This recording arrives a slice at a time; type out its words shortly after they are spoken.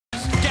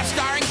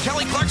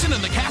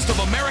in the cast of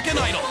American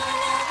Idol.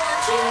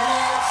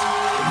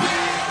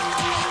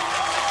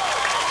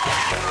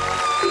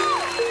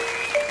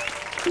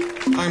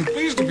 I'm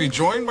pleased to be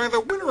joined by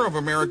the winner of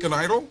American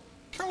Idol,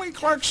 Kelly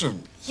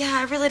Clarkson. Yeah,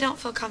 I really don't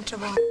feel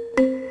comfortable.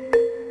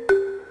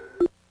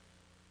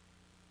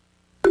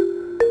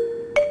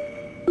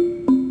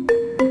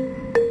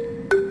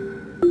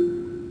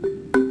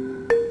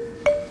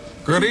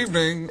 Good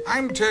evening,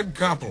 I'm Ted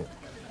Koppel.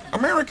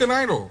 American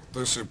Idol,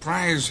 the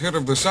surprise hit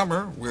of the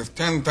summer, with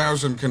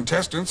 10,000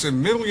 contestants and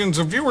millions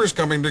of viewers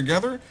coming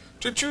together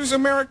to choose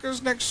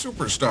America's next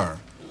superstar.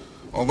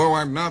 Although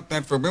I'm not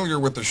that familiar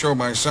with the show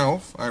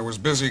myself, I was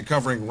busy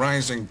covering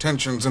rising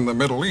tensions in the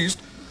Middle East,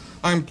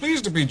 I'm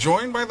pleased to be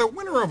joined by the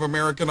winner of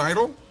American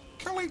Idol,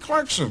 Kelly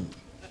Clarkson.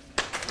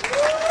 Kelly,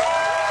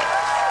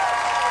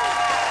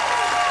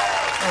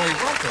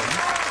 welcome.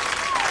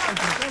 And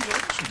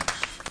congratulations.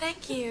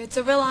 Thank you. It's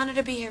a real honor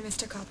to be here,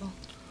 Mr. Koppel.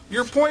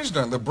 You're poised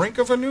on the brink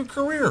of a new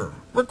career,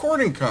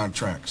 recording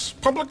contracts,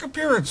 public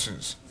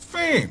appearances,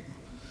 fame.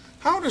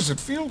 How does it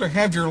feel to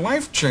have your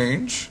life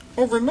change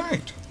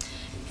overnight?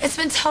 It's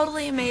been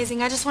totally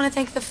amazing. I just want to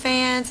thank the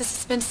fans. This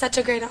has been such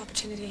a great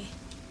opportunity.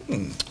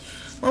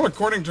 Well,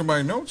 according to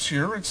my notes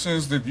here, it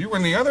says that you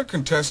and the other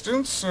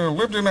contestants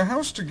lived in a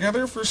house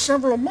together for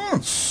several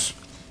months.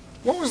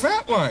 What was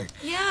that like?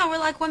 Yeah, we're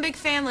like one big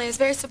family. It's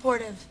very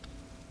supportive.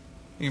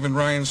 Even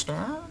Ryan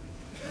Starr?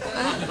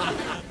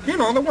 You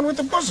know, the one with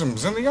the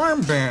bosoms and the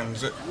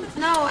armbands.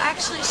 No,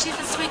 actually, she's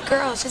a sweet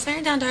girl. She's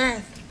very down to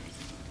earth.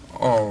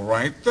 All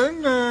right,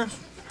 then.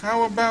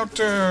 How about,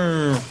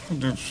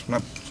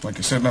 not, like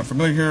I said, not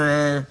familiar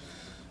here,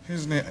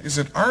 his name, is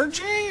it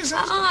RJ? Is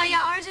that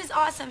yeah, RJ's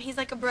awesome. He's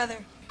like a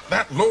brother.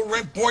 that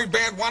low-rent boy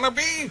band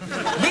wannabe?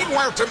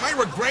 Meanwhile,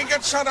 Tamira Gray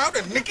gets shut out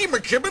and Nikki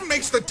McKibben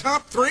makes the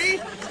top 3?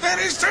 That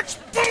is such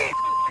bull!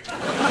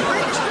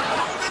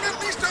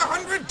 At least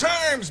 100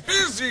 times.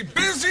 Busy,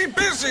 busy,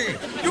 busy.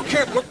 You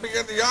can't look me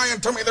in the eye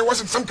and tell me there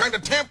wasn't some kind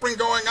of tampering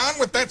going on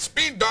with that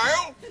speed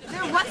dial.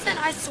 There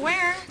wasn't, I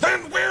swear.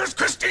 Then where's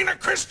Christina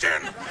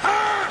Christian?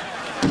 Huh?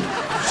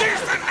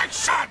 She's the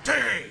next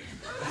Shantae.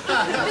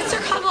 Mr.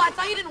 Koppel, I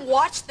thought you didn't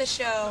watch the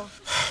show.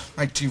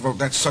 I TiVo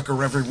that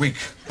sucker every week.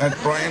 That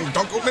Brian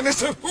Dunkelman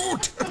is a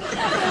hoot. I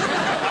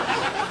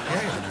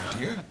have an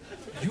idea.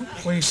 You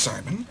play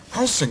Simon,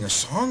 I'll sing a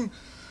song,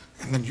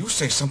 and then you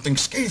say something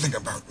scathing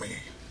about me.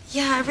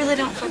 Yeah, I really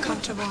don't feel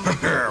comfortable.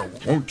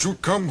 Won't you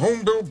come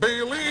home, Bill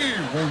Bailey?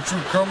 Won't you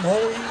come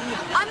home?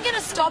 I'm gonna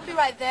stop you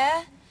right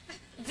there.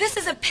 This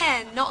is a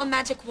pen, not a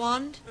magic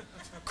wand.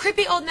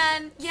 Creepy old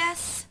man,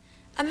 yes.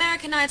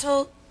 American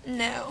Idol,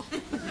 no.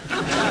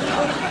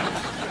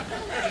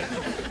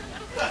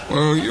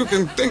 Well, you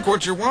can think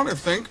what you want to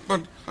think,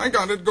 but I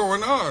got it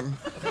going on.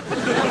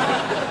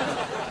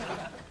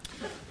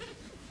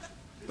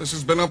 This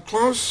has been Up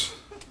Close.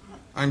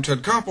 I'm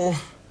Ted Koppel.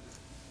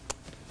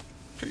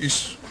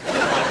 Peace.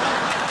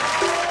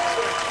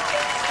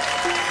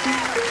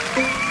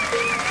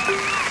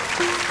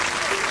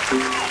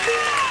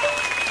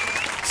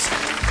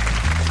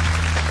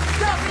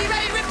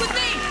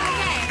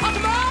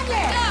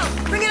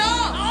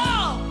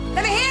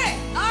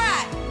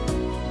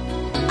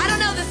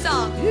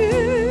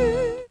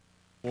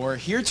 We're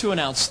here to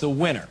announce the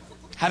winner.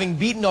 Having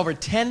beaten over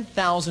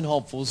 10,000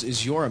 hopefuls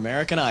is your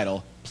American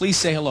Idol. Please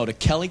say hello to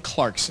Kelly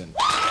Clarkson.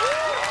 All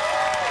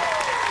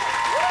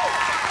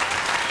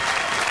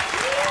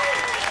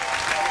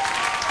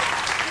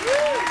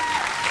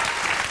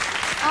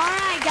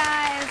right,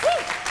 guys.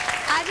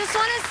 I just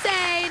want to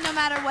say, no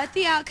matter what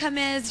the outcome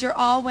is, you're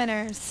all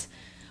winners.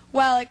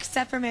 Well,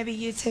 except for maybe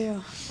you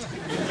two.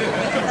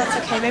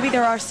 That's okay. Maybe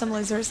there are some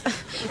losers.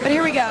 But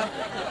here we go.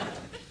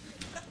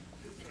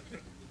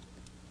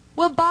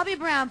 Will Bobby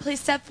Brown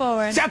please step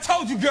forward? See, I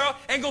told you, girl,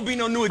 ain't gonna be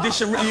no new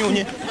edition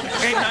reunion.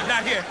 Ain't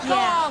not here.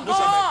 Yeah, go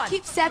on.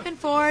 Keep stepping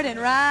forward and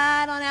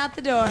right on out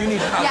the door. You need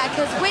help. Yeah,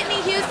 because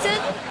Whitney Houston,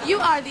 you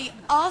are the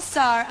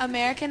all-star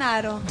American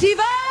Idol.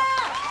 Diva! Hey,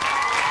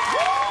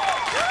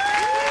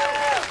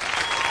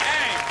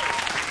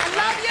 I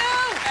love you!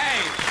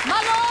 hey,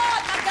 My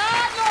Lord, my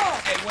God,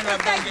 Lord! hey, when I'm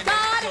done getting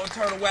no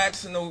turtle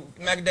wax and no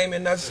macadamia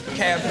nuts,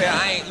 calf hair,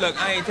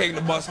 I ain't taking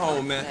the bus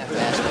home, man.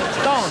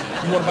 Go on.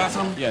 You wanna buy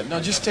something? Yeah, no,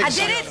 just take I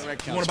did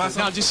it. You wanna buy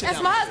something? No, just sit That's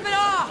down. my husband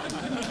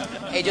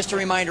off! Hey, just a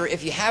reminder,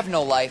 if you have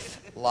no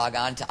life, log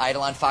on to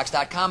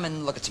idolonfox.com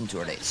and look at some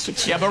tour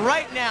dates. Yeah, but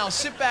right now,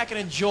 sit back and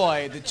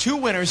enjoy the 2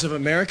 winners of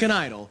American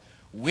Idol,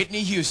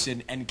 Whitney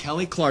Houston and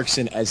Kelly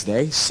Clarkson, as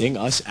they sing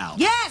us out.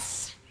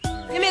 Yes!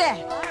 Give me that.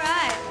 All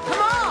right.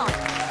 Come on.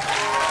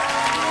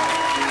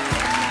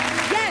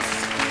 Yes.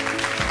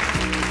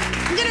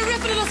 I'm gonna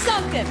rip a little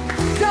something.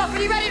 So,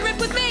 are you ready to rip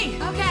with me?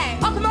 Okay.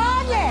 Oh, come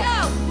on, yeah.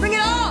 Go. Bring it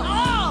on.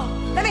 Oh.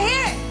 Let me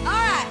hear it. All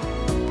right.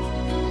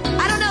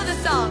 I don't know this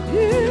song.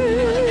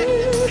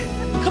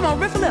 Come on,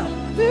 riff a little.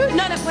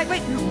 No,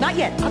 wait. Not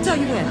yet. I'll tell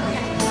you when.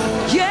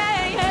 Okay. Yeah.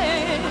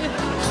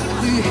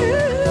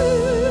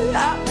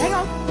 Hang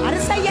on. I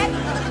didn't say yet.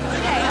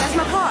 Okay. That's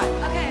my part.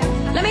 Okay.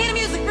 Let me hear the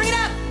music. Bring it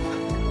up.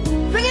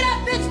 Bring it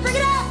up, bitch. Bring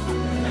it up.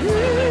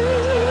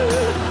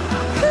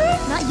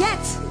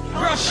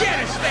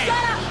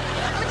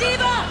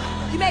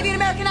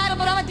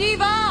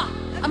 diva.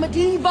 I'm a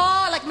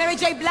diva like Mary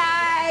J.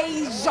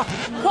 Blige.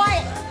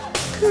 Quiet.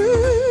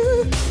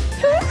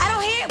 I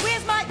don't hear it.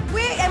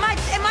 Am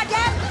I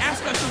deaf?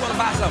 Ask her if she want to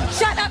buy something.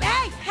 Shut up.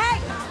 Hey.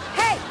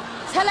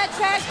 Tell that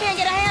trash can,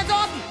 get her hands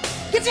off you.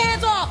 Get your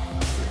hands off.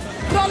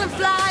 Put all them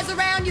flies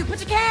around you. Put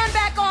your can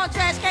back on,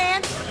 trash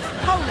can.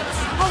 Homeless.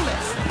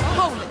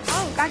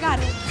 Oh, I got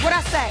it. What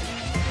I say?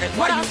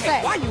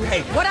 Why you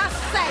hate? What I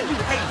say? You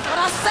hate? What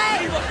I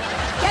say?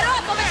 Get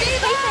off of me,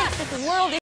 diva. He thinks that the world